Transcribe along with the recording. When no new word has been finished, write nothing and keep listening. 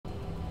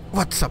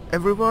What's up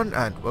everyone,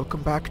 and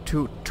welcome back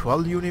to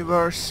 12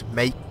 Universe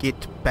Make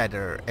It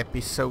Better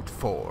episode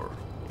 4.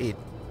 It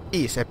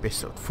is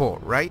episode 4,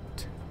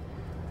 right?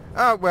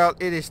 Well,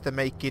 it is the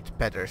Make It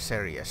Better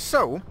series.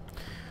 So,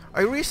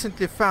 I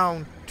recently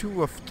found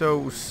two of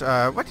those,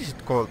 what is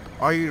it called?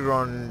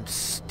 Iron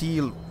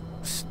Stalwart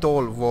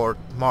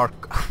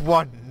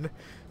Mk1.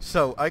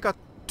 So, I got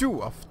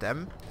two of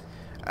them.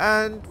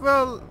 And,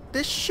 well,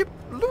 this ship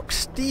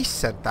looks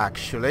decent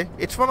actually.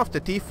 It's one of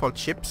the default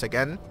ships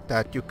again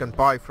that you can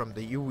buy from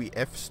the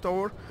UEF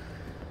store.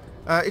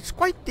 It's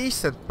quite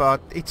decent,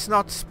 but it's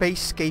not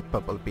space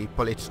capable,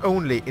 people. It's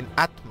only in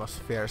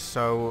atmosphere,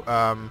 so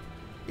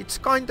it's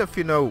kind of,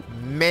 you know,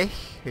 meh,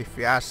 if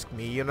you ask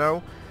me, you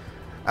know.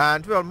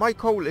 And, well, my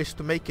goal is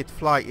to make it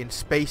fly in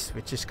space,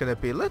 which is gonna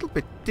be a little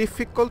bit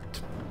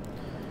difficult.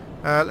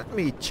 Let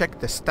me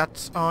check the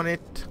stats on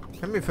it.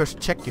 Let me first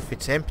check if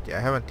it's empty.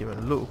 I haven't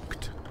even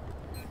looked.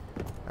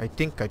 I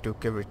think I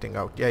took everything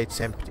out. Yeah,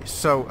 it's empty.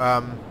 So,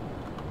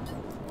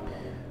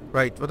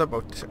 right, what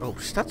about this? Oh,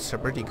 stats are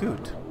pretty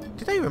good.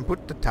 Did I even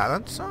put the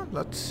talents on?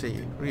 Let's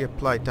see.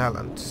 Reapply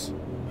talents.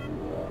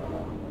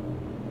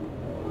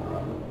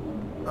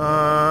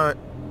 I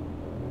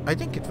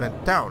think it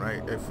went down. I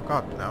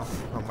forgot now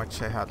how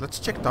much I had. Let's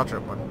check the other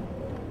one.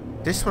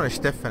 This one is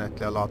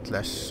definitely a lot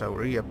less. So,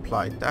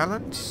 reapply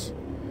talents.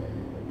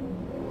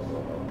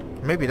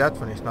 Maybe that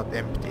one is not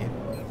empty.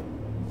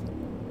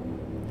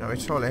 No,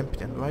 it's all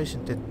empty. And why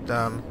isn't it...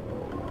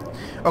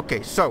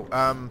 Okay, so...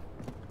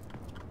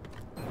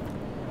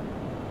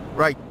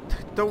 Right,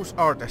 those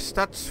are the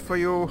stats for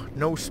you.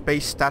 No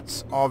space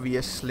stats,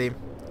 obviously.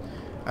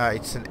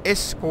 It's an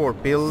S-core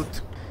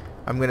build.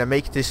 I'm gonna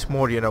make this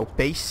more, you know,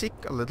 basic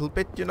a little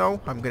bit, you know.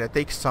 I'm gonna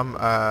take some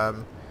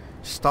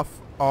stuff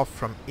off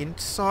from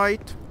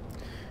inside.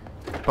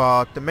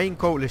 But the main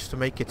goal is to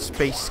make it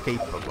space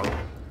capable.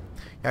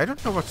 I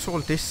don't know what's all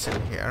this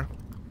in here.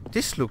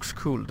 This looks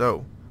cool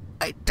though.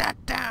 Write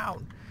that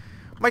down!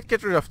 Might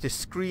get rid of this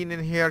screen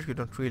in here. You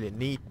don't really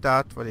need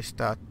that. What is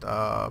that?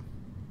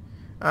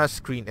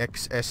 Screen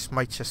XS.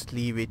 Might just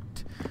leave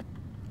it.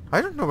 I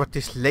don't know what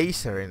this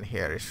laser in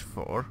here is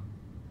for.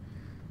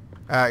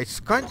 It's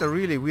kinda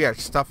really weird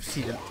stuff.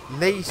 See, the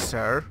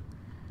laser,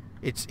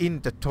 it's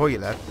in the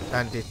toilet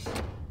and it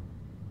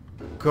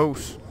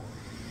goes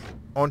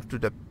onto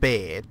the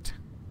bed.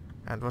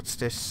 And what's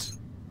this?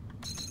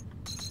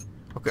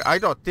 Okay, I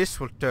thought this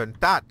would turn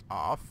that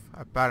off.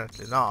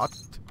 Apparently not.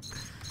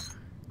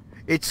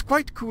 It's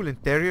quite cool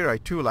interior. I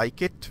do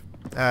like it.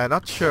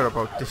 Not sure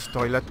about this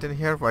toilet in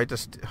here.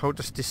 How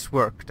does this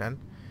work then?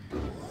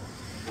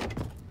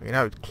 Okay,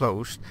 now it's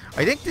closed.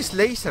 I think this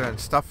laser and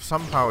stuff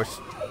somehow is...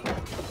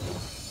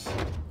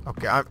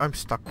 Okay, I'm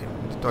stuck in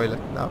the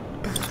toilet now.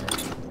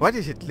 What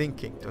is it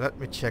linking to? Let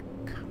me check.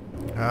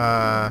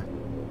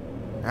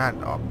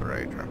 And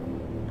operator.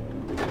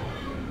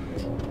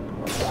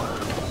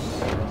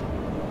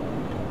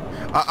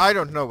 I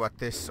don't know what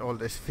all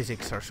this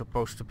physics are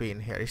supposed to be in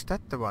here. Is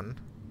that the one?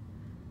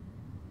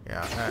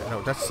 Yeah,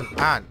 no, that's an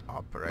AND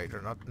operator,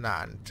 not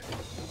NAND.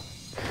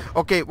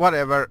 Okay,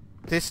 whatever.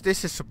 This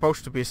is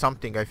supposed to be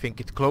something I think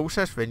it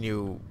closes when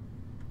you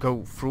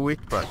go through it,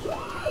 but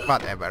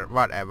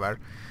whatever.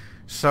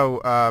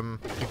 So,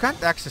 you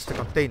can't access the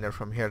container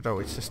from here though.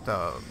 It's just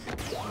a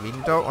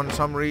window on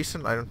some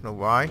reason. I don't know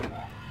why.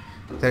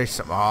 There is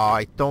some...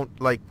 I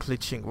don't like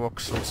glitching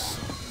voxels.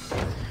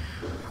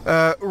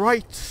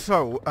 Right,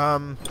 so,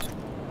 I'm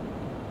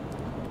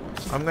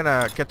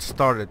gonna get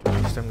started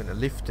with this. I'm gonna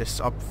lift this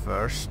up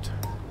first.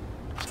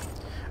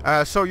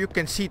 So you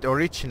can see the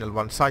original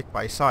one side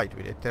by side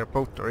with it. They're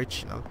both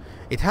original.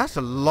 It has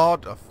a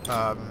lot of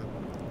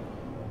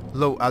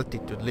low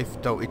altitude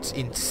lift though. It's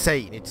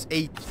insane. It's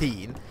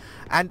 18.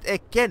 And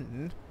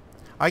again,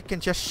 I can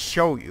just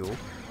show you.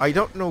 I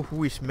don't know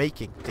who is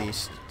making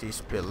these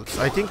builds.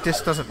 I think this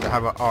doesn't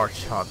have an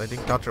arch HUD. I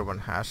think the other one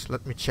has.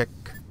 Let me check.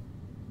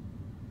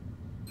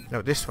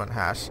 No, this one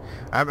has.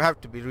 I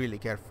have to be really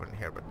careful in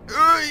here, but...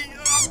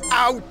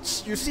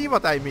 Ouch! You see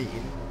what I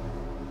mean?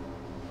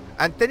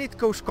 And then it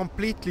goes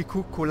completely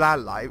cuckoo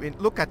la-la. I mean,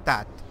 look at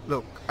that.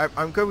 Look,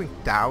 I'm going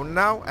down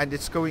now, and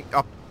it's going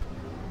up.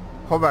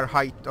 Hover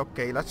height.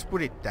 Okay, let's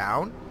put it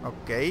down.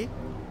 Okay.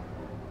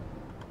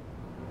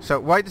 So,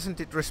 why doesn't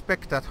it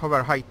respect that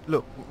hover height?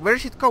 Look, where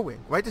is it going?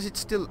 Why does it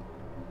still...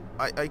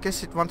 I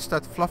guess it wants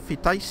that fluffy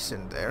dice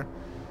in there.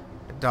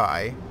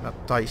 Die.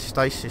 Not dice.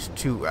 Dice is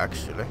 2,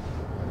 actually.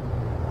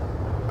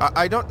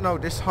 I don't know,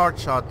 this hard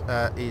shot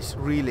is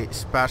really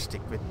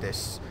spastic with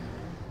this.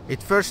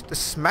 It first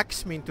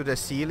smacks me into the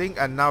ceiling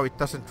and now it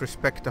doesn't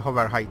respect the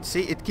hover height.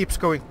 See, it keeps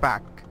going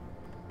back.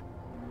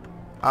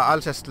 I'll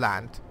just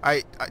land.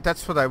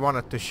 That's what I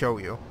wanted to show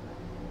you.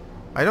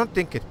 I don't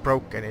think it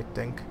broke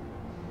anything.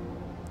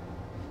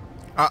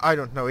 I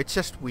don't know, it's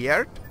just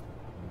weird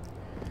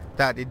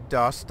that it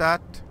does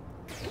that.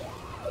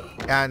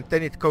 And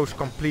then it goes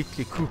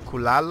completely cuckoo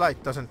lala.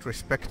 It doesn't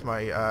respect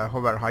my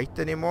hover height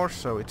anymore,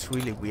 so it's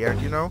really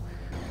weird, you know.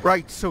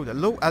 Right, so the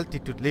low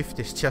altitude lift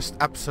is just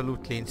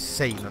absolutely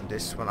insane on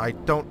this one. I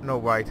don't know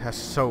why it has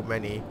so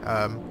many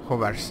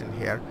hovers in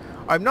here.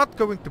 I'm not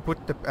going to put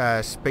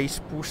the space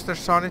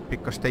boosters on it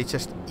because they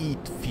just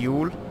eat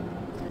fuel.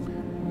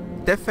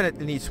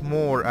 Definitely needs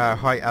more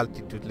high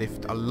altitude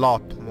lift, a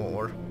lot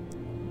more.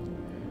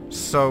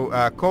 So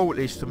goal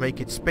is to make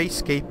it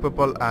space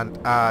capable and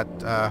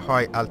add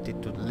high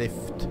altitude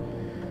lift.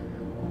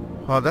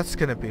 Oh, that's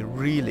gonna be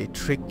really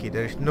tricky.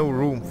 There is no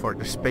room for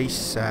the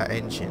space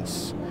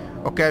engines.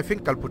 Okay, I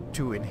think I'll put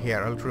 2 in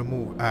here. I'll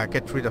remove,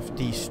 get rid of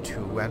these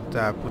 2 and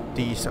put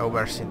these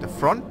overs in the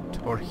front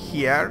or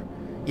here.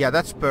 Yeah,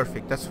 that's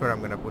perfect. That's where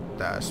I'm gonna put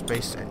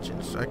space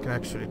engines. I can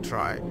actually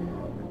try.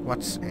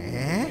 What's...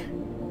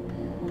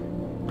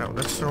 No,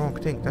 that's the wrong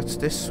thing. That's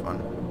this one.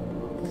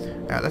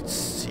 Let's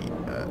see.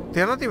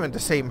 They're not even the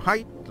same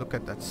height. Look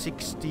at that.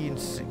 16,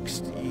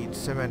 16,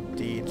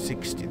 17,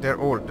 16. They're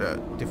all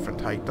the different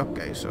height.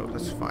 Okay, so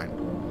that's fine.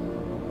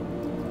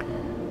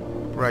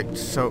 Right,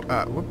 so,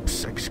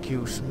 whoops,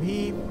 excuse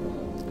me.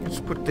 Let's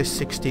put this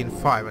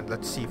 16.5 and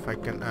let's see if I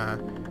can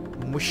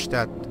mush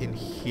that in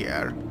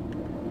here.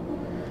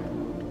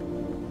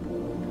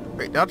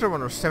 Wait, the other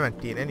one was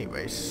 17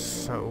 anyways,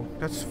 so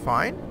that's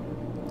fine.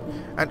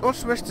 And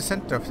also, where's the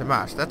center of the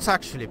mass? That's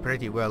actually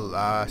pretty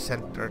well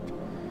centered.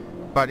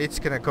 But it's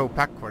gonna go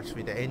backwards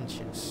with the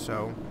engines,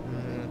 so...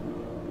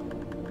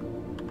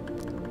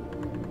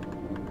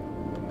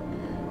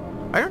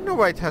 I don't know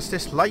why it has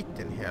this light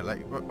in here,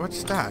 like,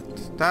 what's that?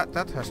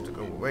 That has to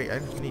go away, I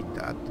don't need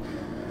that.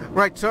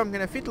 Right, so I'm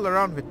gonna fiddle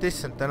around with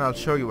this and then I'll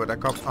show you what I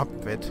come up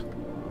with.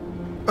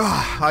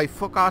 I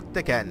forgot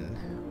again.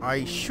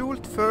 I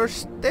should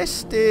first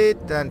test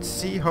it and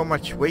see how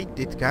much weight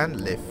it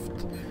can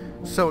lift.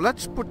 So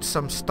let's put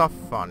some stuff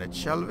on it,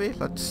 shall we?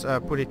 Let's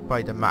put it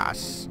by the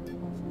mass.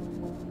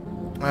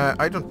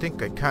 I don't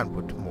think I can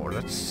put more,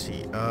 let's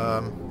see.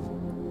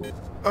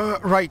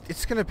 Right,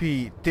 it's gonna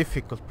be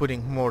difficult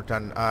putting more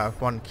than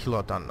 1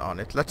 kiloton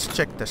on it. Let's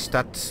check the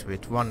stats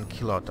with 1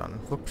 kiloton.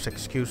 Whoops,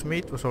 excuse me,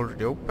 it was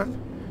already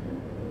open.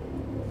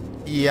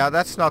 Yeah,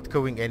 that's not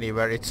going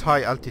anywhere. Its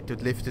high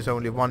altitude lift is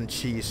only 1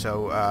 G,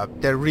 so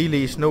there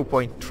really is no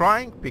point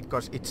trying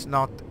because it's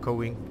not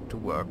going to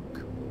work.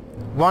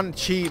 1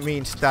 G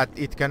means that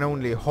it can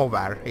only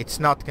hover. It's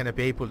not gonna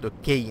be able to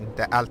gain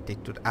the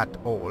altitude at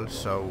all,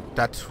 so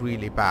that's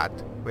really bad.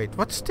 Wait,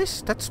 what's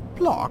this? That's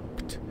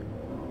blocked.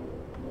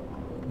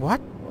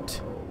 What?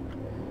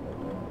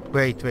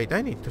 Wait,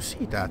 I need to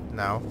see that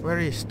now. Where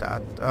is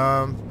that?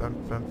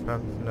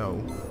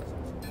 No.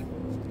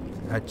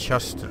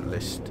 Adjuster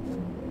list.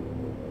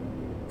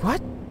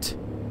 What?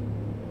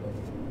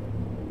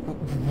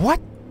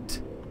 What?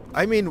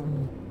 I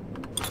mean...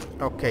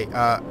 Okay,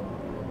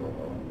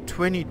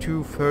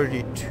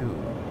 2232.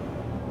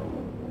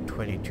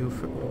 22...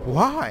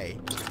 Why?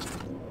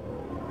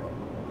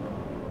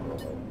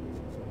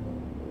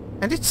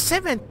 And it's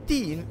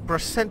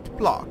 17%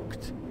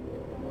 blocked.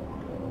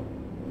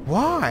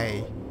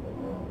 Why?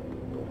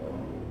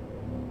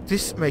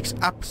 This makes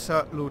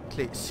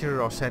absolutely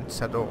 0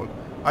 sense at all.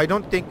 I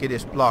don't think it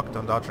is blocked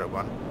on the other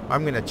one.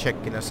 I'm gonna check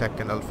in a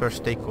second. I'll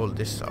first take all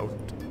this out.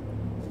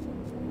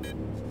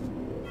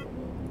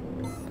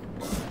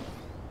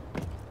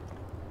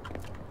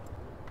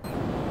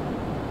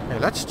 Okay,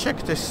 let's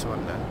check this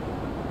one then.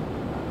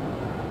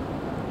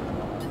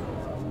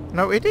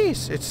 No, it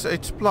is.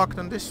 It's blocked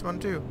on this one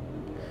too.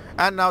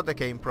 And now the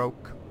game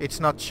broke. It's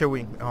not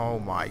showing. Oh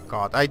my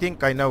god. I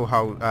think I know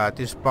how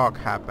this bug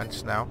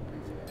happens now.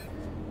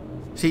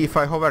 See, if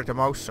I hover the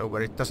mouse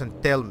over, it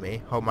doesn't tell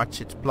me how much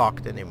it's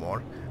blocked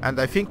anymore. And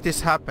I think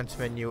this happens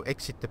when you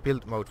exit the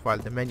build mode while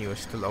the menu is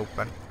still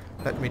open.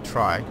 Let me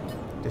try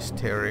this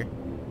theory.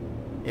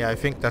 Yeah, I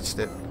think that's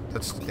the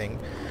thing.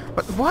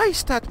 But why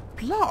is that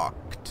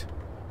blocked?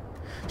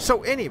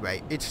 So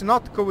anyway, it's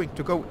not going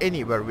to go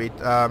anywhere with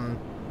 1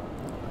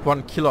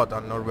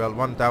 kiloton or well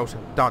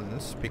 1000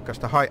 tons because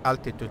the high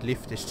altitude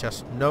lift is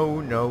just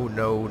no.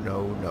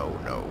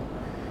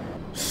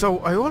 So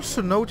I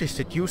also noticed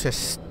it uses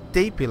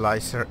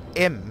stabilizer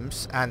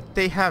M's and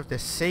they have the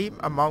same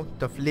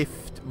amount of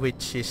lift,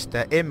 which is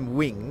the M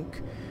wing.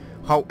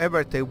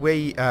 However, they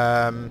weigh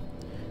 2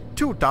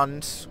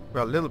 tons,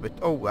 well, a little bit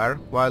over,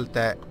 while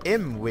the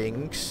M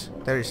wings,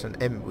 there is an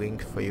M wing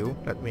for you.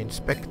 Let me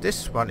inspect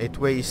this one. It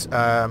weighs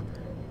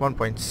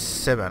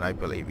 1.7, I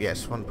believe.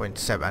 Yes,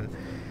 1.7.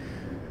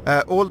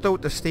 Although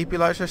the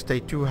stabilizers, they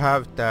do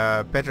have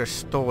the better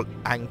stall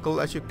angle,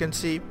 as you can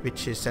see,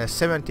 which is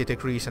 70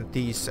 degrees, and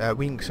these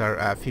wings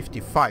are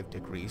 55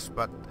 degrees.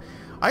 But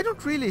I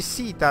don't really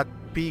see that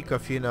big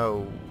of, you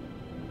know,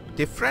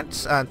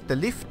 difference. And the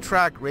lift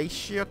drag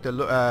ratio,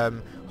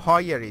 the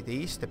higher it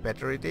is, the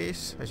better it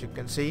is, as you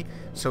can see.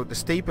 So the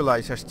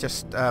stabilizers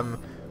just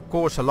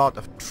cause a lot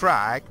of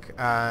drag,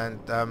 and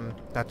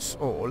that's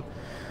all.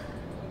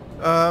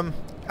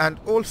 And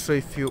also,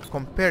 if you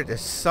compare the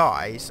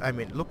size, I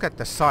mean, look at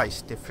the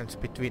size difference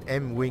between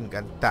M wing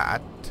and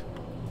that.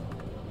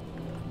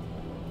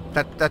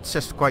 That's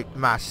just quite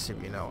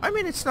massive, you know. I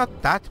mean, it's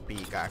not that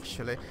big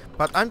actually,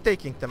 but I'm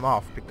taking them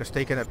off because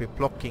they're gonna be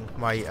blocking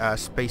my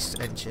space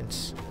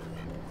engines.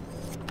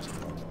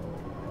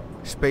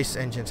 Space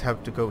engines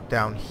have to go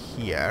down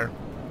here.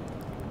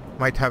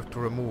 Might have to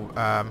remove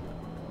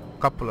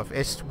couple of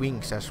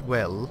S-wings as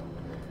well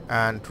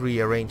and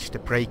rearrange the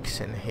brakes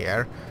in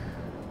here.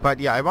 But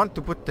yeah, I want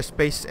to put the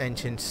space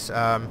engines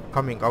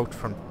coming out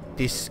from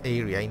this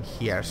area in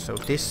here, so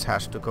this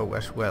has to go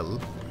as well.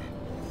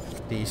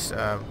 These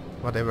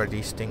whatever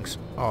these things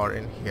are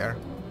in here.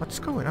 What's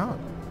going on?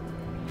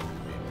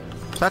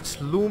 That's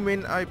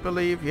lumin, I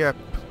believe. Yep,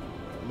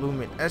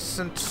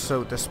 luminescent.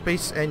 So the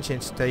space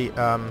engines, they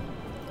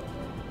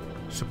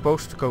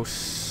supposed to go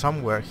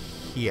somewhere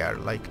here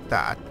like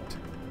that.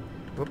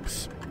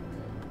 Whoops.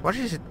 What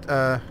is it?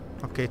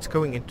 Okay, it's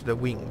going into the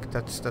wing.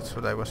 That's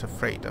what I was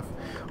afraid of.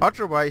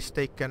 Otherwise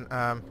they can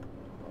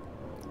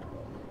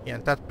yeah,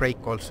 and that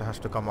brake also has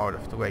to come out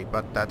of the way,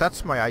 but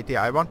that's my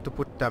idea. I want to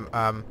put them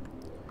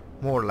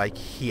more like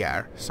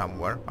here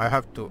somewhere. I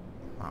have to...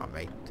 Oh,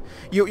 mate.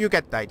 You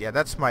get the idea.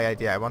 That's my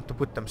idea. I want to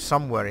put them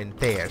somewhere in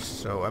there,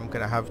 so I'm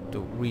gonna have to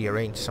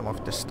rearrange some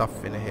of the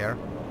stuff in here.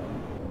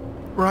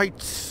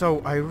 Right,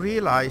 so I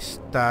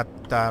realized that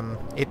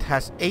it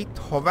has 8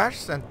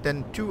 hovers and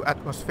then 2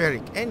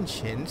 atmospheric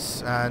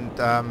engines, and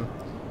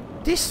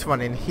this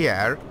one in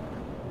here,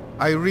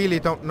 I really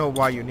don't know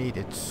why you need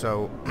it,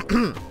 so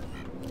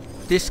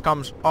this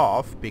comes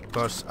off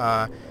because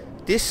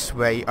this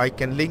way I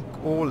can link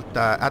all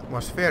the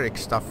atmospheric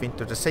stuff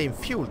into the same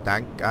fuel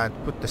tank and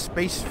put the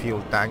space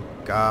fuel tank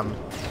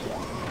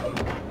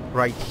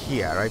right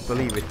here. I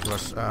believe it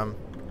was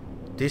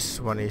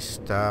this one is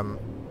the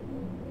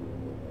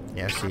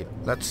yeah, see,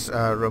 let's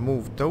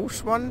remove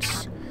those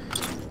ones.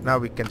 Now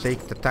we can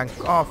take the tank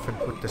off and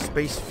put the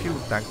space fuel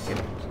tank in.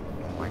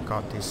 Oh my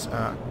god, these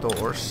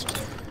doors.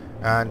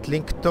 And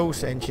link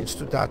those engines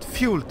to that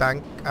fuel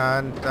tank,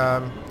 and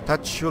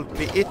that should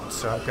be it.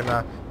 So I'm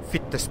gonna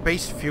fit the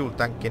space fuel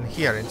tank in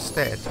here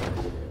instead.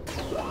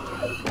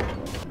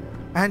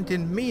 And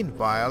in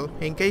meanwhile,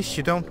 in case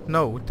you don't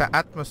know, the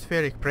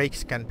atmospheric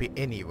brakes can be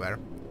anywhere.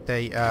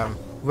 They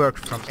work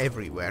from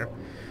everywhere.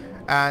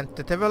 And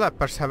the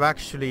developers have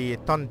actually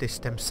done this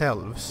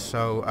themselves,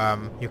 so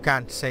you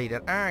can't say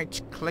that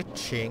it's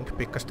glitching,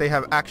 because they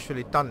have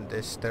actually done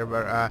this. There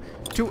were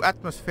 2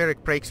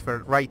 atmospheric brakes were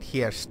right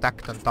here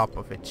stacked on top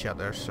of each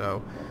other,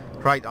 so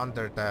right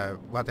under the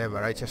whatever.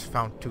 I just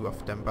found 2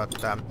 of them,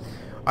 but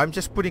I'm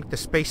just putting the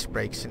space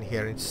brakes in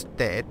here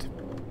instead.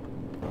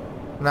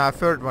 Now a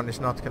third one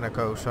is not gonna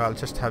go, so I'll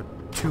just have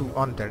 2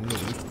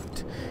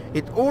 underneath.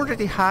 It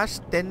already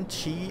has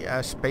 10G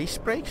space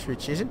brakes,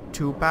 which isn't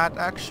too bad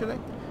actually,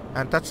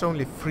 and that's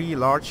only 3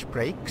 large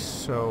brakes,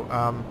 so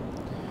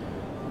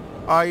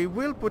I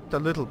will put a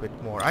little bit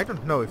more. I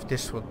don't know if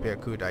this would be a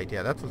good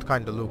idea. That would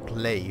kind of look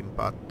lame,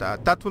 but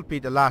that will be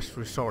the last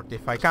resort.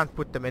 If I can't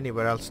put them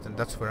anywhere else, then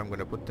that's where I'm going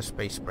to put the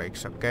space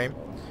brakes, okay?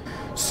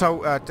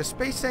 So the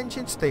space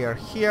engines, they are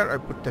here. I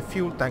put the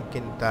fuel tank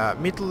in the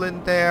middle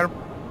in there.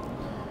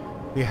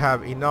 We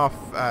have enough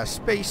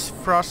space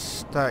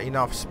thrust,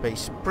 enough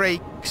space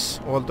brakes,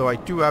 although I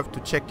do have to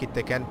check it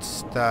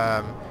against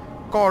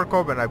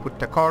cargo when I put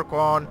the cargo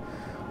on.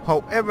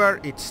 However,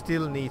 it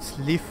still needs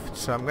lift,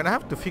 so I'm gonna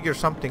have to figure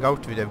something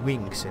out with the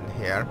wings in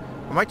here.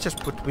 I might just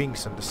put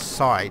wings on the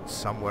side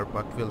somewhere,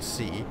 but we'll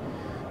see.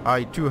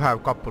 I do have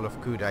a couple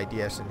of good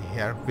ideas in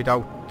here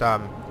without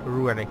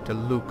ruining the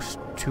looks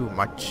too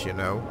much, you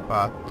know,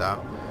 but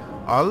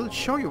I'll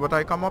show you what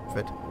I come up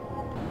with.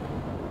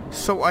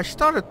 So I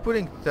started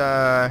putting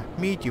the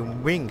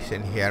medium wings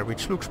in here,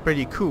 which looks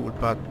pretty cool,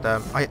 but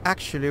I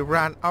actually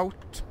ran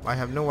out. I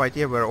have no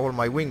idea where all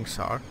my wings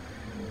are.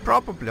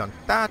 Probably on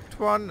that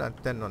one and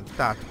then on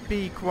that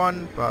big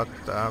one, but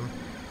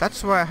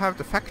that's why I have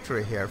the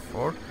factory here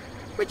for,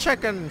 which I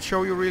can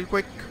show you real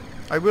quick.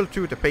 I will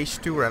do the base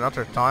tour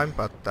another time,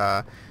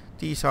 but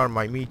these are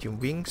my medium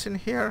wings in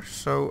here,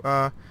 so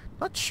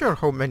not sure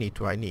how many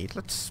do I need.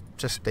 Let's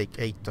just take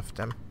 8 of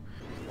them.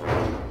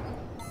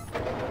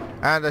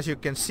 And as you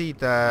can see,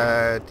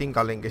 the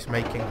Dingaling is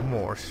making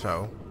more,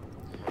 so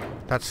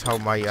that's how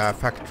my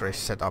factory is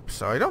set up.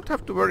 So I don't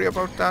have to worry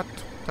about that.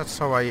 That's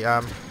how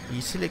I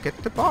easily get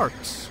the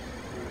parts.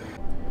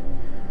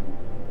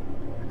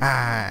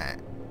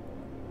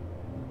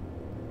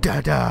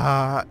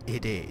 Ta-da!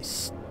 It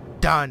is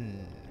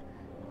done!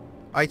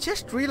 I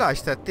just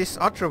realized that this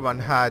other one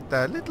had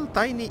little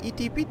tiny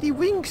itty bitty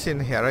wings in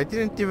here. I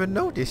didn't even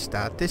notice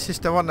that. This is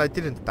the one I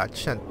didn't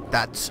touch, and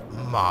that's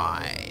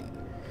mine.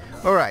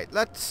 Alright,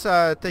 let's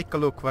take a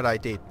look what I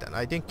did then.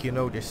 I think you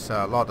notice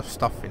a lot of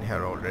stuff in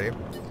here already.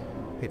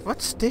 Wait,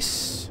 what's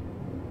this?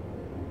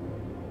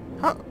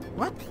 How?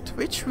 What?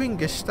 Which wing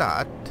is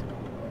that?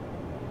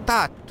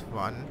 That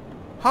one?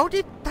 How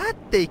did that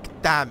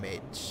take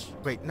damage?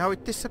 Wait, now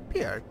it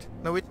disappeared.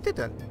 No, it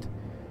didn't.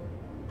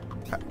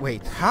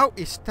 Wait, how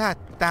is that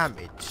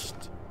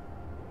damaged?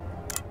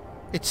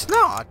 It's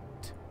not.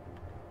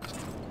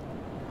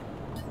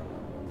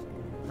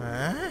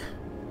 Huh?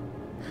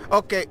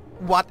 Okay,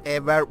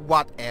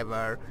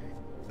 whatever.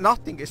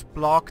 nothing is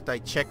blocked. I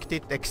checked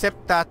it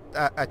except that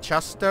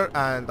adjuster,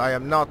 and I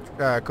am not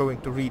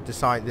going to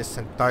redesign this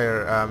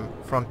entire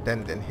front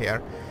end in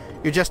here.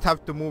 You just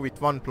have to move it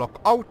one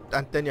block out,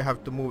 and then you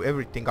have to move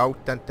everything out,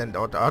 and then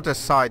on the other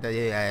side,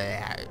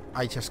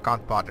 I just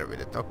can't bother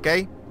with it,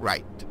 okay?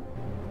 Right.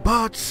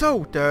 But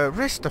so, the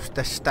rest of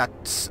the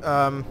stats,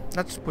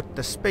 let's put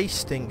the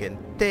space thing in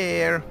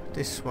there,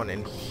 this one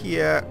in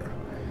here.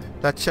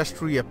 Let's just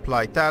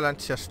reapply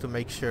talents just to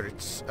make sure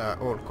it's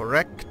all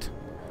correct.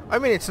 I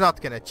mean, it's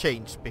not gonna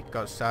change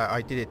because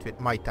I did it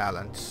with my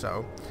talents,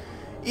 so...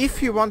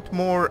 If you want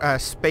more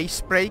space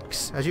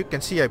breaks, as you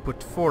can see I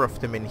put 4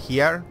 of them in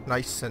here,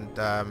 nice and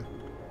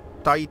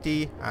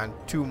tidy, and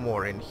 2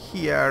 more in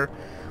here.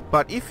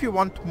 But if you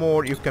want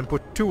more, you can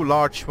put 2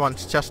 large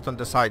ones just on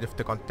the side of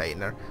the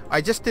container.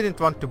 I just didn't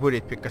want to put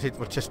it because it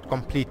would just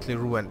completely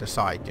ruin the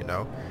side, you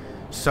know.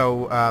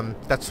 So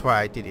that's why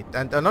I did it.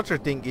 And another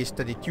thing is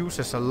that it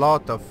uses a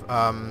lot of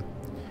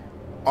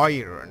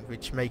iron,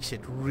 which makes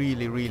it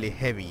really, really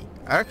heavy.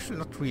 Actually,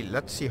 not really.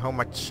 Let's see how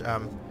much...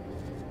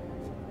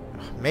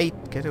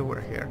 Mate, get over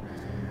here.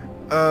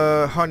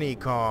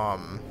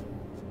 Honeycomb.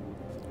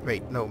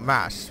 Wait, no,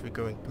 mass. We're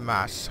going to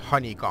mass.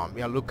 Honeycomb.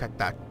 Yeah, look at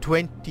that.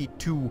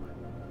 22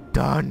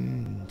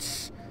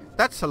 tons.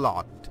 That's a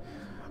lot.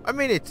 I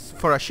mean, it's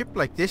for a ship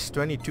like this,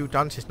 22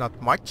 tons is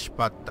not much,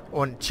 but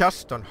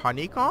just on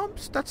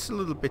honeycombs, that's a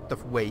little bit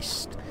of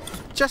waste.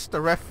 Just a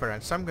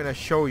reference, I'm gonna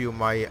show you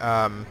my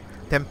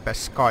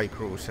Tempest Sky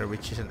Cruiser,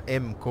 which is an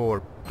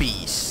Mk1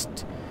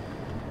 beast.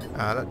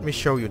 Let me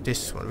show you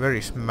this one. Where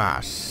is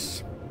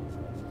mass?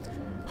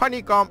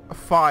 Honeycomb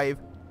 5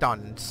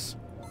 tons.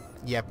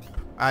 Yep.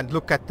 And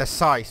look at the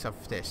size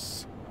of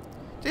this.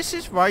 This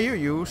is why you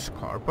use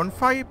carbon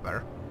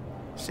fiber.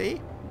 See?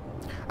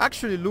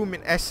 Actually,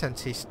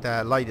 luminescence is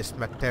the lightest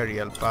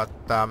material, but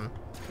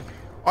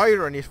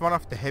iron is one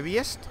of the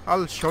heaviest.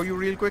 I'll show you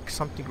real quick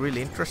something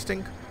really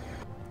interesting.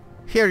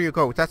 Here you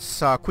go.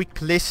 That's a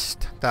quick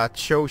list that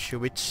shows you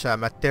which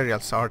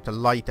materials are the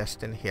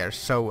lightest in here.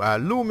 So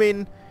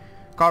lumin,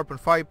 carbon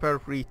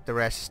fiber, read the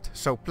rest.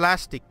 So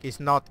plastic is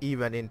not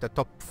even in the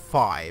top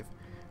 5,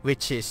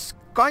 which is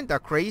kinda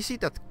crazy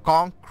that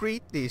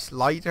concrete is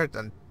lighter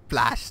than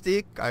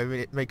plastic. I mean,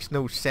 it makes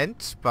no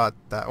sense, but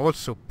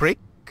also brick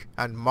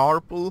and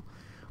marble.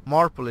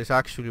 Marble is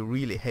actually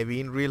really heavy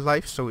in real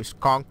life, so is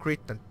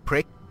concrete and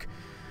brick.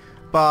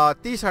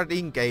 But these are the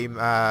in-game,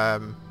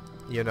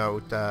 you know,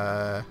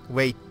 the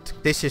weight.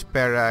 This is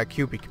per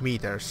cubic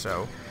meter,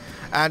 so...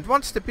 And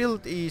once the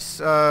build is,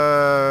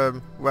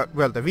 well,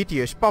 the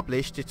video is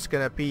published, it's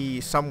gonna be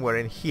somewhere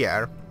in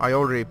here. I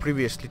already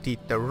previously did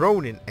the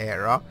Ronin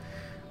era,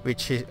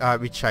 which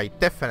I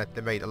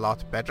definitely made a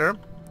lot better.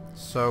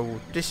 So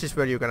this is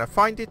where you're gonna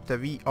find it. The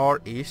VR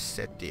is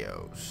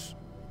Sethioz.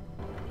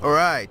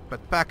 Alright,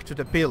 but back to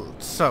the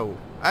build. So,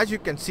 as you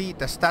can see,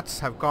 the stats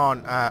have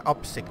gone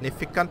up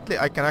significantly.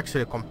 I can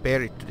actually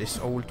compare it to this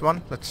old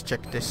one. Let's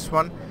check this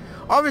one.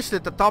 Obviously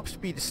the top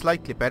speed is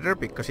slightly better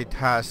because it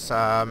has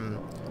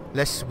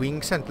less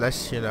wings and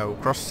less, you know,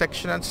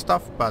 cross-section and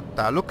stuff.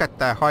 But look at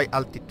the high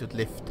altitude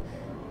lift.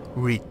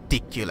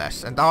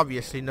 Ridiculous. And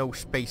obviously no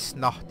space,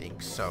 nothing.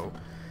 So,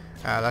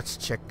 let's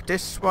check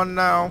this one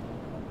now.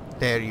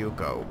 There you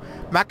go.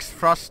 Max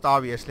thrust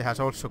obviously has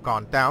also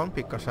gone down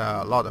because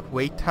a lot of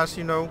weight has,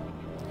 you know,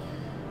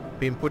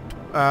 been put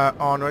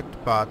on it,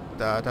 but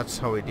that's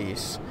how it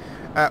is.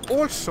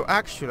 Also,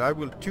 actually, I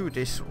will do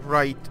this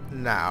right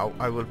now.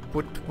 I will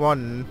put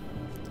one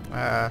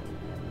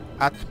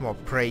Atmo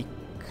brake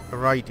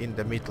right in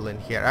the middle in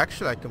here.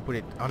 Actually, I can put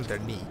it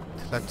underneath.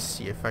 Let's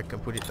see if I can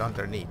put it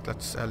underneath.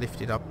 Let's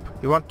lift it up.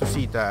 You want to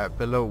see the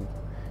below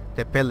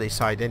the belly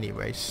side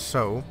anyway,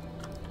 so...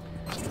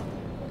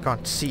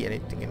 Can't see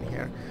anything in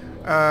here.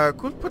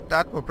 Could put the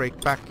Atmo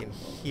brake back in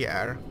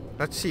here.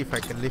 Let's see if I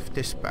can lift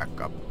this back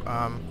up.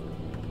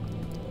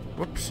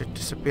 Whoops, it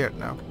disappeared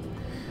now.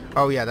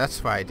 Oh yeah,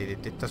 that's why I did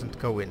it. It doesn't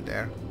go in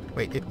there.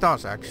 Wait, it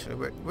does actually.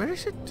 Where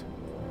is it?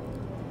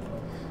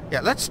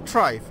 Yeah, let's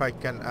try if I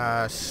can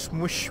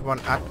smush one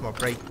Atmo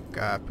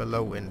brake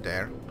below in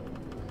there.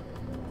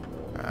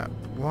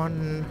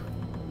 One...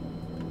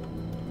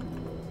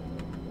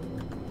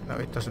 No,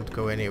 it doesn't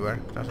go anywhere,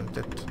 doesn't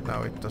it?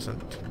 No, it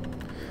doesn't.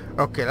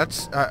 Okay,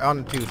 let's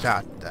undo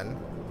that then.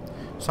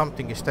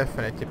 Something is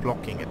definitely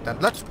blocking it. And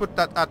let's put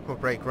that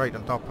Atmo brake right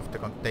on top of the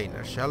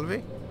container, shall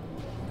we?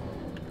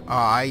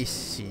 Ah, I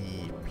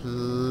see.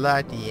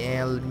 Bloody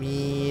hell,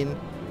 mean.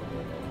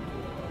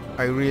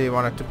 I really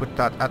wanted to put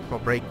that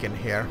Atmo brake in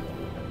here.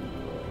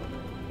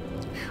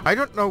 I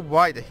don't know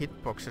why the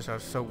hitboxes are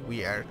so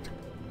weird.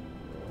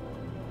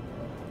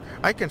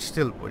 I can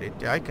still put it.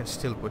 Yeah, I can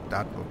still put the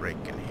Atmo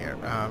brake in here.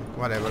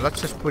 Whatever.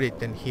 Let's just put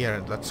it in here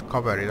and let's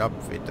cover it up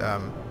with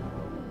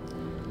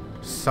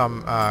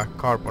some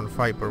carbon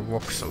fiber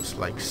voxels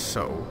like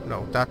so.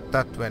 No,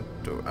 that went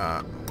to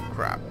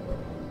crap.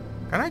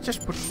 Can I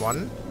just put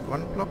one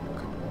block?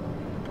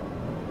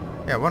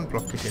 Yeah, one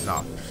block is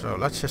enough. So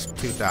let's just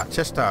do that.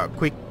 Just a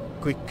quick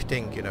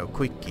thing, you know,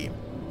 quickie.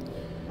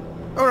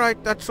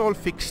 Alright, that's all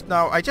fixed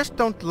now. I just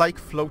don't like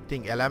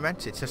floating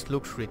elements. It just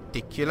looks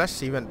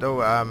ridiculous, even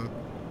though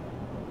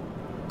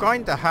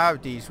kinda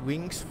have these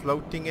wings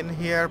floating in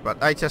here,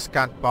 but I just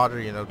can't bother,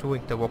 you know,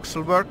 doing the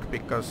voxel work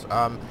because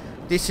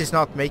this is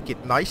not make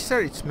it nicer,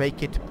 it's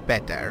make it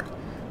better.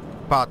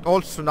 But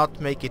also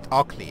not make it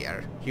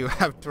uglier. You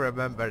have to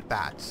remember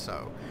that,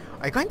 so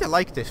I kinda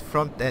like this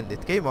front end.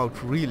 It came out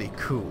really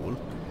cool.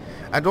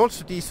 And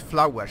also these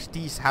flowers,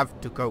 these have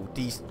to go.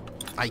 These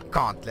I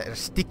can't, they're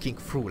sticking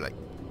through like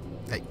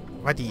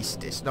what is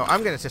this? No,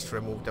 I'm gonna just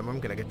remove them. I'm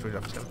gonna get rid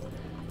of them.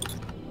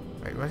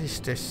 Wait, what is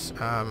this?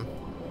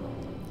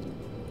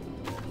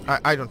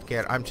 I don't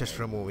care. I'm just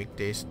removing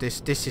this.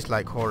 This is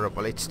like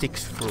horrible. It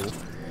sticks through.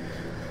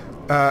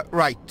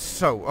 Right.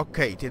 So,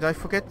 okay. Did I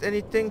forget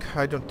anything?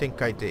 I don't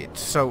think I did.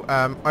 So,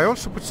 I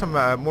also put some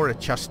more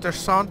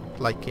adjusters on,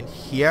 like in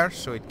here,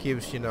 so it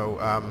gives, you know,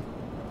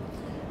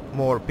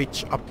 more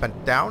pitch up and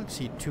down.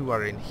 See, 2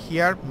 are in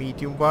here,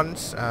 medium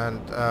ones, and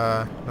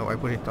no, I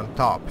put it on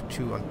top.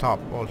 2 on top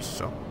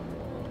also.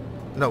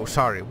 No,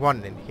 sorry,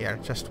 1 in here,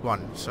 just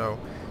 1. So,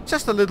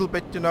 just a little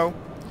bit, you know.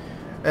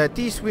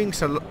 These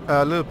wings are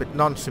a little bit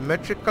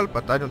non-symmetrical,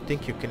 but I don't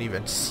think you can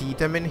even see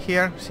them in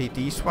here. See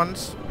these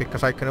ones?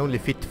 Because I can only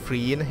fit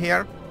 3 in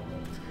here.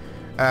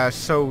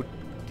 So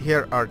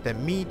here are the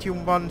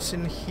medium ones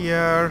in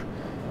here.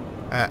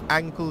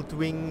 Angled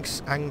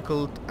wings,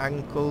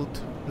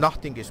 angled.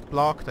 Nothing is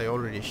blocked, I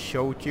already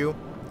showed you.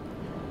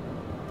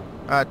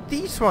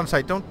 These ones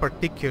I don't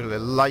particularly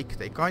like.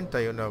 They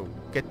kinda, you know,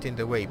 get in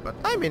the way, but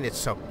I mean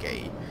it's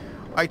okay.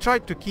 I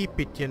tried to keep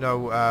it, you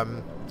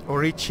know,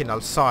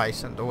 original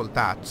size and all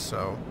that,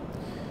 so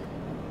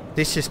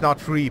this is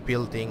not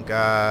rebuilding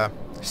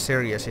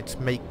series, it's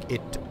make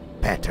it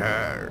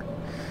better.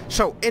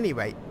 So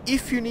anyway,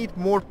 if you need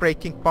more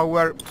braking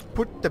power,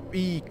 put the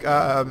big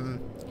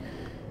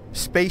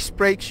space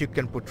brakes you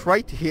can put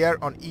right here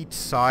on each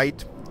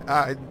side,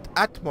 and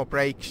Atmo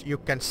brakes you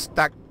can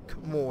stack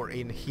more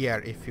in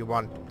here if you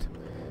want.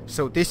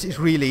 So this is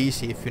really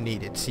easy if you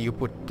need it. So you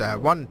put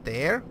 1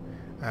 there,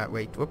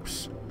 wait,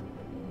 whoops.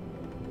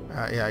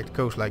 Yeah, it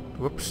goes like,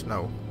 whoops,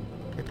 no.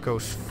 It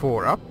goes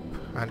 4 up,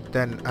 and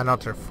then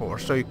another 4.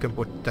 So you can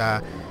put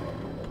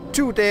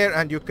 2 there,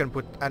 and you can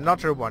put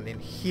another 1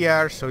 in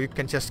here, so you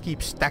can just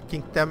keep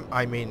stacking them.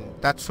 I mean,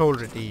 that's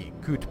already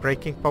good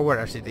braking power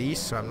as it is,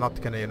 so I'm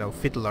not gonna, you know,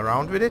 fiddle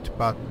around with it,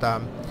 but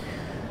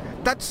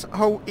that's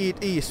how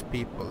it is,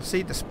 people.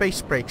 See, the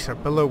space brakes are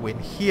below in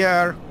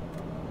here.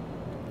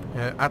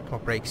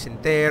 Atmo brakes in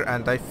there,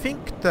 and I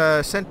think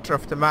the center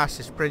of the mass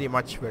is pretty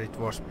much where it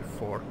was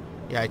before.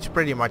 Yeah, it's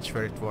pretty much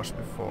where it was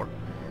before.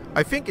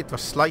 I think it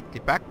was slightly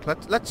back.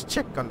 Let's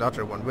check on the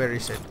other one. Where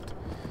is it?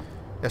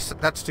 Yes,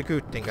 that's the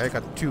good thing. I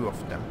got 2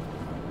 of them.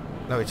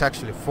 No, it's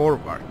actually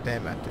forward.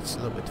 Damn it, it's a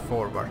little bit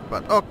forward.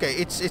 But okay,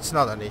 it's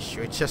not an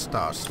issue. It's just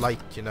a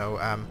slight, you know,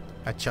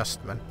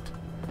 adjustment.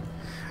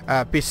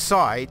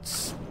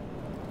 Besides,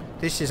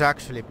 this is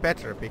actually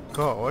better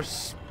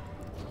because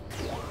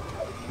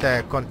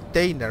the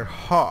container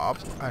hub,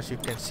 as you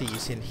can see,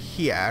 is in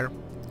here.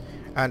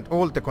 And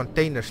all the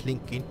containers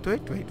link into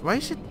it. Wait, why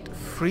is it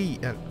free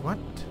and what?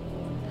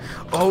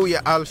 Oh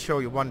yeah, I'll show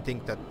you one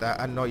thing that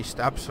annoys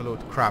the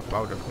absolute crap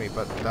out of me,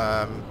 but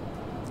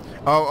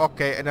oh,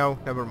 okay, no,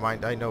 never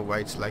mind. I know why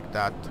it's like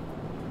that.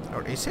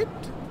 Or is it?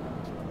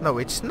 No,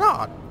 it's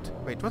not.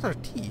 Wait, what are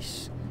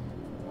these?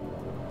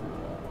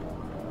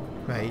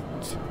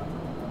 Wait.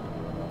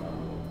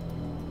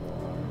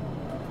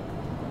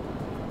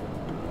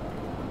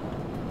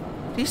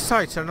 These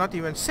sides are not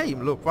even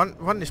same. Look,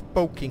 one is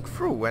poking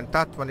through and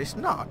that one is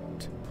not.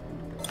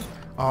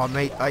 Oh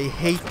mate, I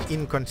hate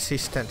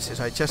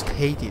inconsistencies. I just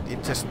hate it.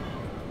 It just...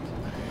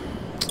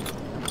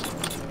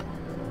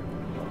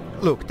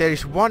 Look, there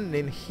is 1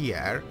 in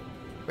here.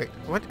 Wait,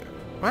 what?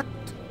 What?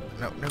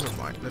 No, never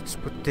mind. Let's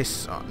put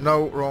this on.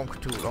 No, wrong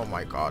tool. Oh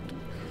my god.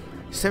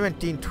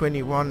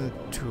 1721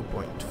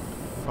 2.5.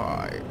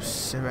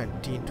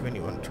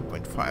 1721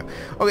 2.5.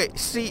 Okay,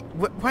 see,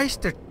 why is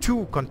there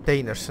 2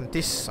 containers on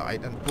this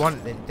side and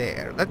 1 in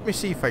there? Let me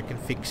see if I can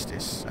fix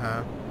this.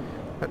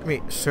 Let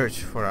me search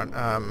for an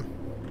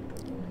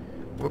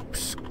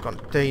whoops,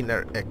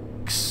 container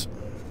X.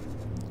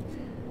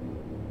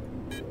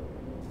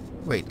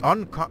 Wait,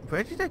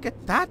 where did I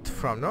get that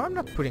from? No, I'm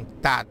not putting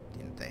that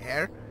in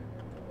there.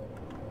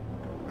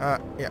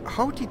 Yeah,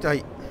 how did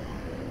I...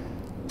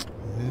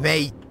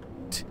 Mate.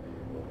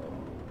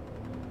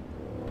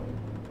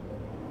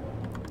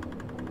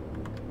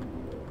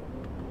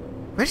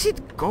 Where's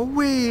it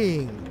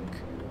going?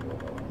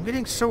 I'm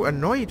getting so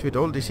annoyed with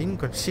all these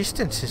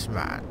inconsistencies,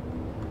 man.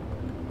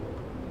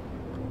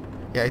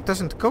 Yeah, it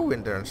doesn't go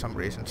in there for some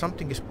reason.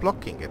 Something is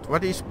blocking it.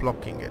 What is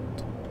blocking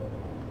it?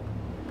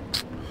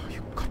 Oh,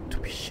 you got to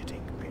be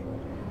shitting me.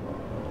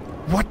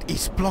 What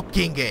is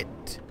blocking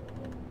it?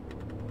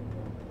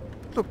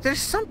 Look,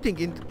 there's something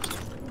in...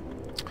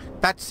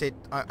 That's it.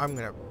 I'm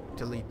gonna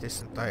delete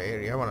this entire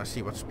area. I wanna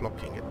see what's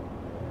blocking it.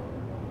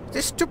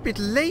 This stupid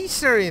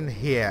laser in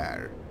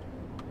here.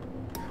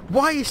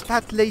 Why is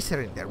that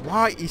laser in there?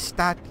 Why is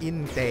that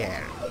in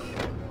there?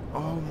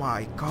 Oh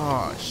my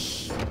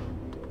gosh.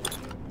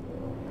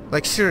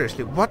 Like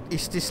seriously, what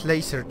is this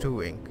laser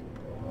doing?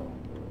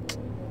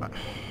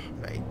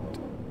 Mate.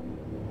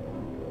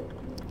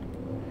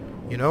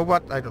 You know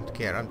what? I don't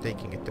care. I'm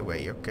taking it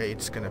away, okay?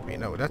 It's gonna be...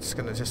 No, that's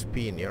gonna just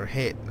be in your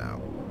head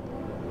now.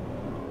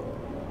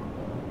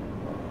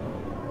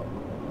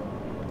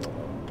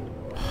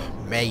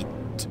 Mate.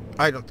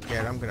 I don't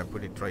care. I'm gonna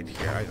put it right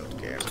here. I don't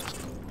care.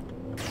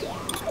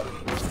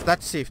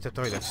 Let's see if the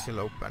toilet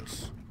still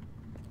opens.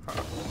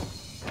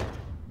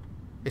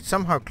 It's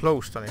somehow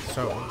closed on its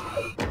own.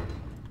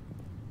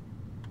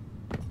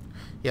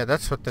 Yeah,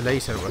 that's what the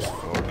laser was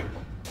for.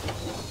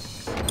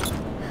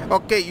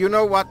 Okay, you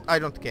know what? I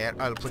don't care.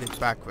 I'll put it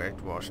back where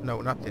it was. No,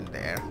 not in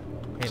there.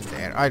 In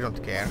there. I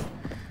don't care.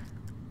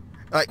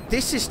 Like,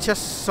 this is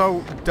just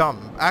so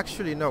dumb.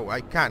 Actually, no,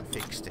 I can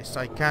fix this.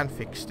 I can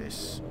fix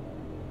this.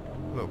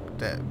 Look,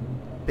 the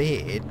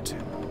bed.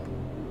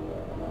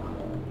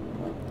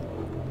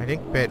 I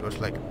think bed was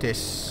like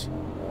this.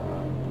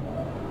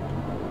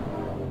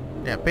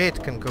 Yeah,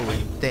 bed can go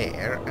in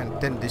there,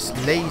 and then this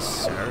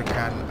laser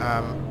can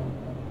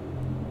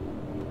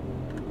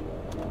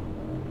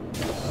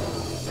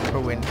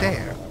go in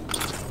there.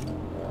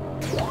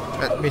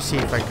 Let me see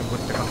if I can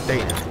put the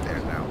container in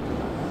there now.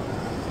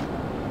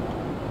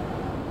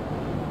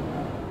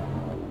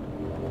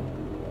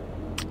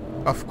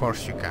 Of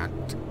course you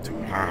can't.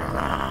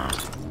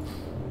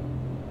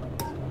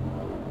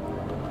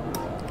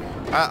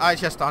 I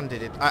just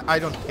undid it. I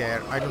don't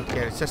care. I don't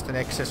care. It's just an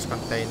excess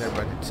container,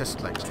 but it's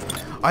just like...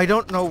 I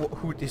don't know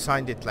who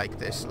designed it like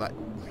this. Like,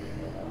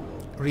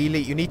 really?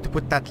 You need to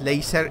put that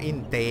laser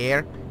in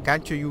there?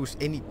 Can't you use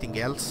anything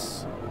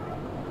else?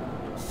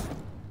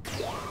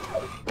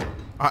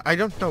 I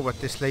don't know what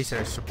this laser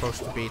is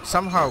supposed to be. It's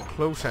somehow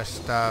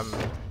closest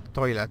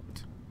toilet.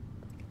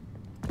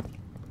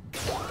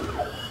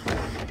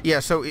 Yeah,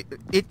 so it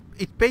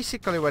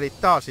basically what it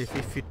does is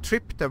if you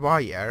trip the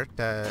wire,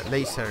 the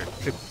laser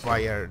trip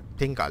wire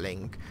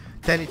tingaling,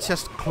 then it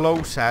just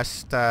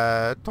closes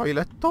the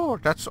toilet door.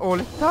 That's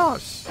all it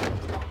does.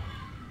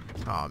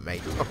 Oh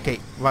mate, okay,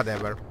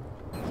 whatever.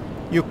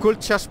 You could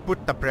just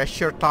put the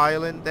pressure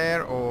tile in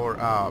there or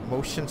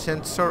motion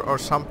sensor or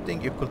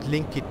something. You could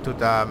link it to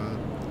the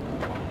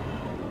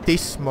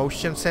this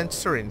motion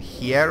sensor in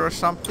here or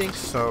something.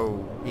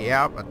 So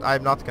yeah, but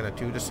I'm not gonna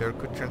do the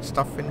circuitry and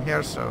stuff in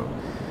here. So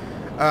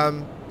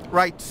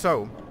right,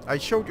 so I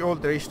showed you all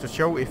there is to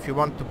show. If you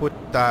want to put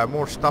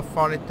more stuff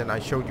on it, then I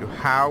showed you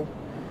how.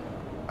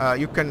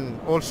 You can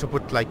also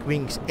put like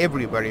wings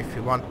everywhere if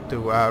you want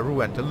to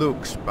ruin the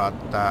looks, but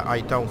I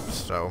don't,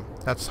 so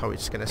that's how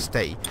it's gonna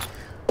stay.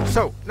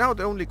 So now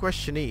the only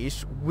question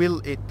is,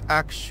 will it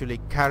actually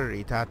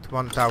carry that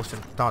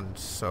 1000 tons?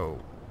 So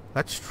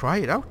let's try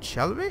it out,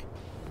 shall we?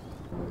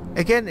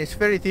 Again, it's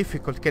very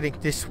difficult getting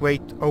this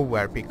weight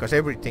over because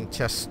everything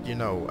just, you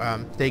know,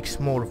 takes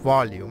more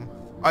volume.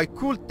 I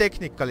could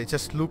technically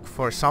just look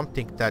for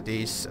something that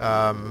is,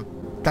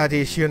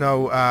 you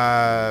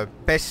know,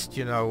 best,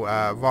 you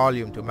know,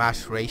 volume to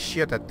mass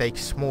ratio, that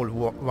takes small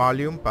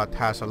volume but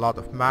has a lot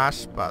of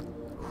mass, but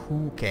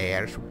who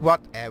cares,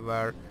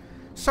 whatever.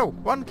 So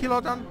 1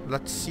 kiloton,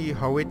 let's see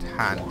how it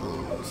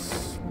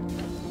handles.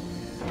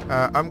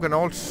 I'm gonna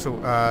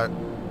also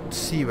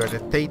see where the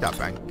data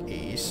bank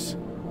is.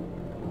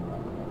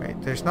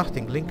 Wait, there's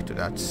nothing linked to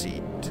that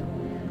seat.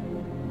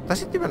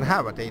 Does it even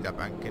have a data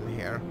bank in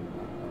here?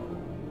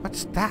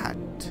 What's that?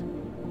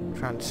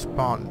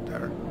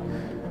 Transponder.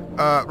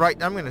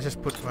 Right, I'm gonna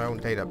just put my own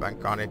data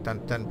bank on it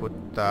and then put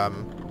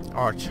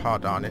Arch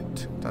HUD on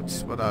it.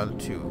 That's what I'll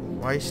do.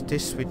 Why is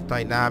this with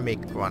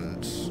dynamic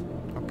ones?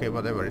 Okay,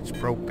 whatever, it's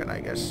broken, I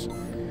guess.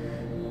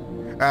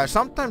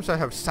 Sometimes I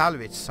have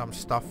salvaged some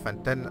stuff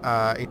and then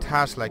it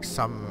has like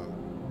some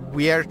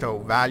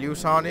weirdo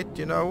values on it,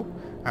 you know,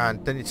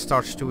 and then it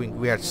starts doing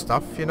weird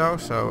stuff, you know,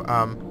 so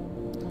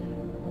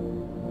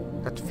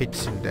that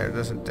fits in there,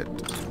 doesn't it?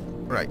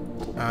 Right,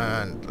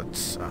 and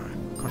let's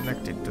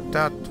connect it to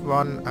that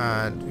one,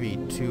 and we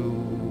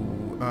do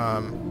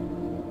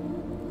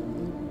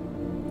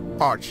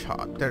Arch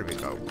HUD. There we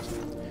go.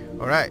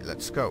 Alright,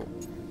 let's go.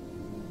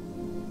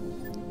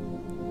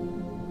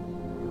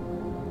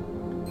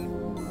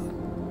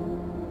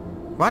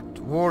 What?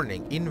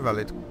 Warning,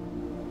 invalid.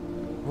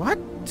 What?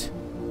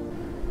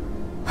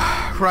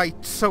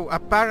 Right, so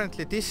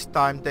apparently this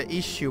time the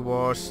issue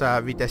was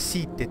with the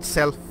seat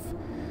itself.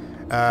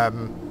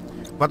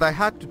 What I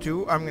had to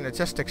do, I'm gonna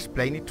just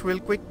explain it real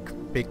quick,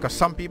 because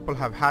some people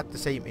have had the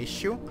same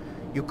issue.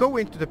 You go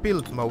into the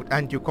build mode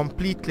and you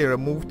completely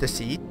remove the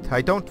seat.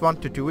 I don't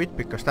want to do it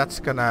because that's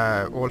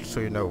gonna also,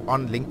 you know,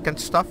 unlink and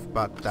stuff,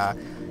 but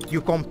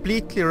you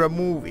completely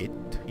remove it.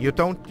 You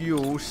don't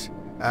use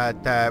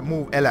the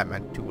move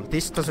element tool.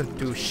 This doesn't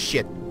do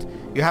shit.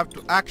 You have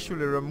to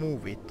actually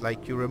remove it,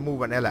 like you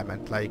remove an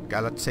element, like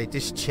let's say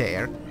this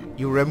chair.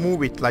 You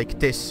remove it like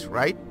this,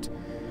 right?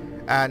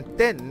 And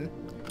then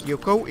you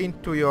go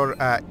into your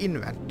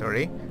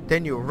inventory,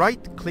 then you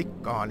right click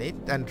on it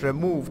and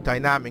remove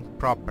dynamic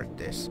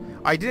properties.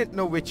 I didn't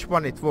know which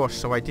one it was,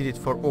 so I did it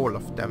for all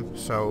of them.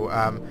 So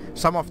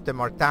some of them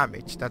are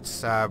damaged,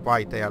 that's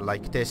why they are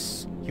like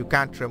this. You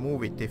can't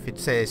remove it if it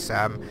says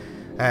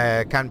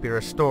can be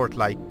restored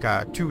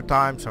like 2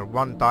 times or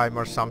 1 time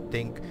or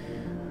something.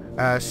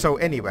 So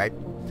anyway,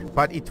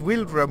 but it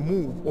will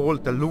remove all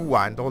the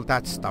Lua and all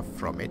that stuff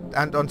from it.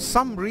 And on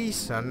some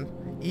reason,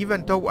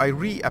 even though I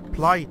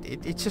reapplied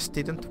it, it just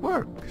didn't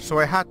work. So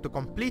I had to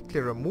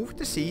completely remove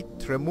the seat,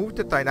 remove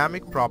the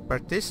dynamic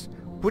properties,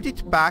 put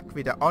it back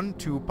with the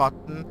undo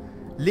button,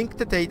 link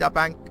the data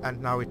bank,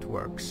 and now it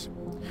works.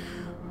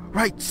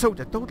 Right, so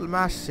the total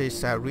mass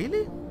is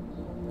really?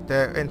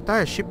 The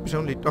entire ship is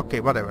only... Okay,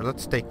 whatever,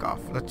 let's take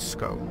off. Let's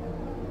go.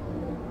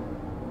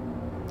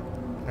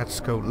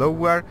 Let's go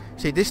lower.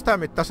 See, this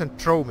time it doesn't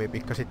throw me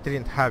because it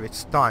didn't have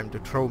its time to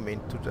throw me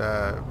into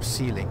the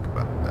ceiling,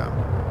 but...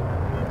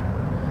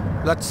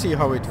 let's see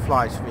how it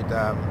flies with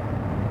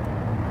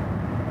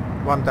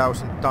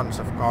 1,000 tons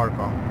of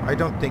cargo. I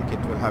don't think it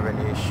will have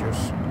any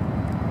issues.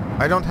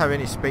 I don't have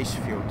any space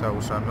fuel though,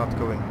 so I'm not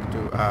going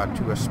to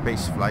do a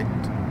space flight.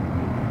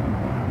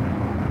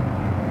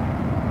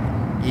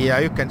 Yeah,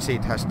 you can see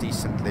it has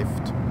decent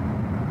lift.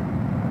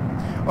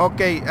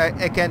 Okay,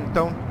 again,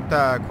 don't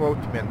quote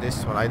me on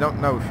this one. I don't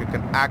know if you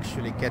can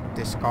actually get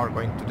this cargo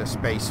into the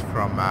space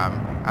from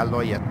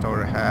Aloyet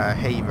or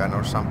Haven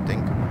or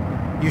something.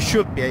 You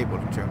should be able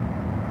to.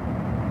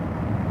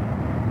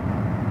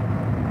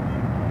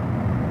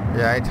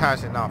 Yeah, it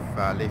has enough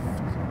lift.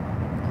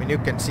 I mean, you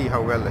can see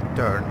how well it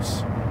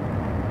turns.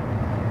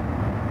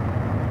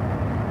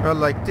 Well,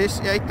 like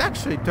this, yeah, it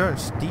actually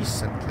turns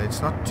decently.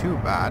 It's not too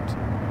bad.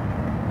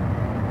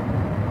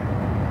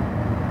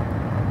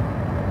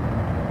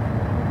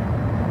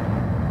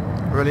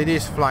 Well, it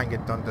is flying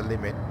it on the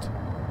limit.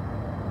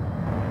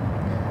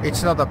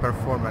 It's not a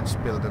performance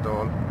build at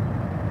all.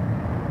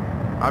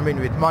 I mean,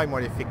 with my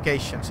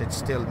modifications, it's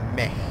still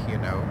meh, you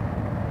know.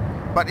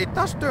 But it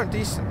does turn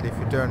decently if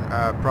you turn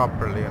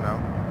properly, you know.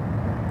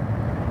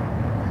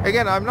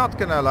 Again, I'm not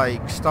gonna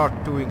like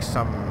start doing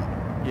some,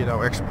 you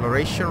know,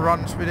 exploration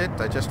runs with it.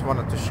 I just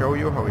wanted to show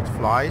you how it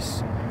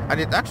flies. And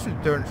it actually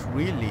turns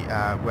really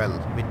well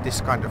with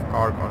this kind of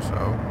cargo,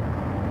 so...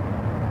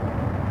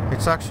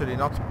 It's actually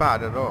not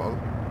bad at all.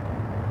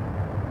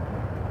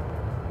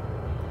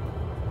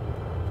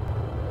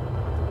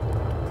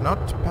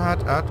 Not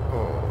bad at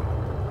all.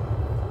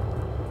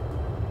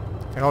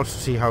 You can also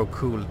see how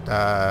cool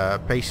the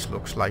base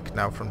looks like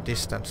now from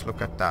distance. Look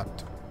at that.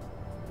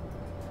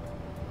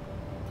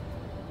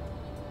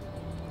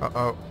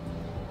 Uh-oh.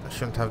 I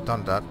shouldn't have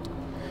done that.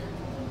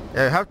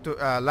 Yeah, you have to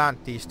land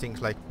these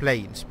things like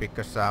planes,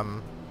 because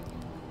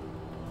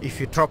if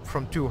you drop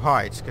from too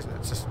high, it's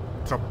just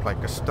drop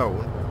like a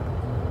stone.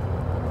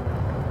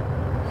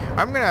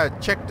 I'm gonna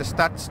check the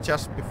stats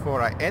just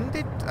before I end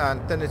it,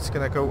 and then it's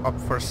gonna go up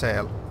for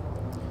sale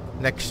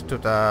next to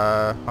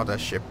the other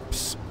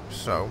ships.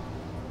 So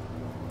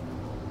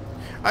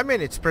I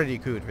mean, it's pretty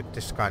good with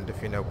this kind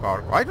of, you know,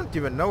 cargo. I don't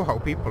even know how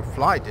people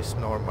fly this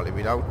normally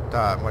without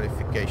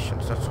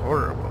modifications. That's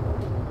horrible.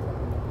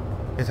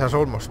 It has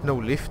almost no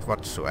lift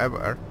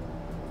whatsoever.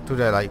 Do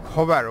they like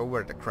hover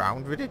over the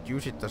ground with it?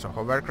 Use it as a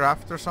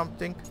hovercraft or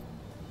something?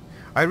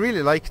 I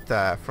really like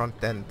the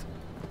front end.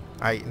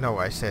 I know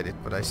I said it,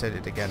 but I said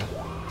it again.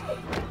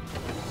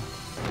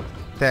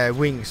 The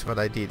wings, what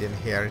I did in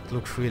here, it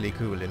looks really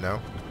cool, you know.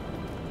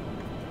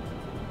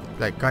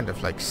 Like kind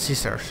of like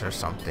scissors or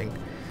something.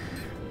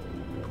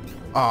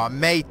 Oh,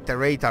 mate, the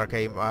radar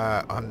came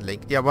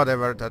unlinked. Yeah,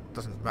 whatever, that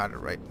doesn't matter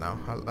right now.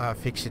 I'll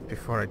fix it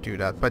before I do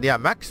that. But yeah,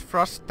 max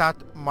thrust, that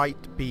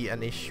might be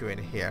an issue in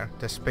here.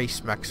 The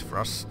space max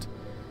thrust.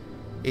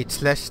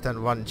 It's less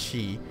than 1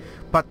 G.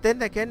 But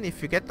then again,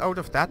 if you get out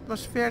of the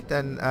atmosphere,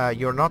 then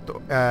you're not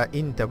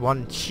in the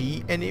 1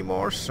 G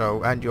anymore.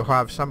 So, and you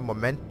have some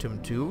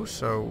momentum too.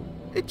 So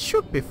it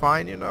should be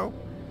fine, you know.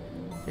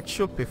 It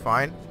should be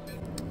fine.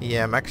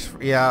 Yeah,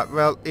 yeah,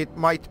 well, it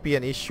might be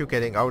an issue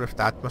getting out of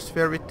the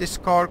atmosphere with this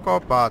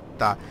cargo, but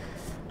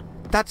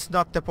that's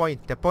not the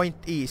point. The point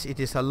is, it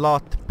is a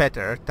lot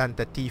better than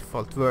the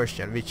default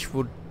version, which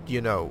would, you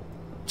know,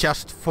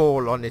 just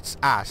fall on its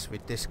ass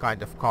with this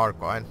kind of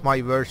cargo, and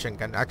my version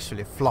can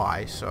actually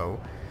fly, so...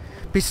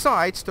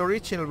 Besides, the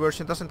original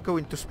version doesn't go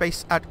into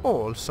space at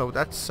all, so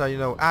that's, you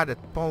know, added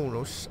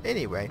bonus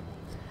anyway.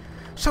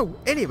 So,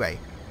 anyway,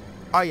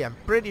 I am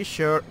pretty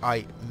sure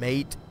I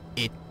made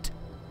it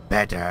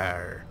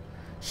better.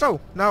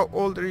 So now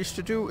all there is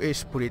to do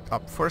is put it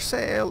up for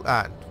sale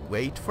and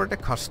wait for the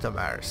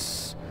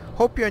customers.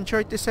 Hope you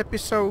enjoyed this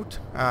episode,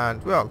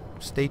 and well,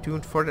 stay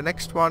tuned for the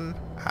next one,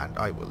 and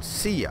I will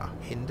see ya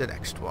in the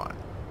next one.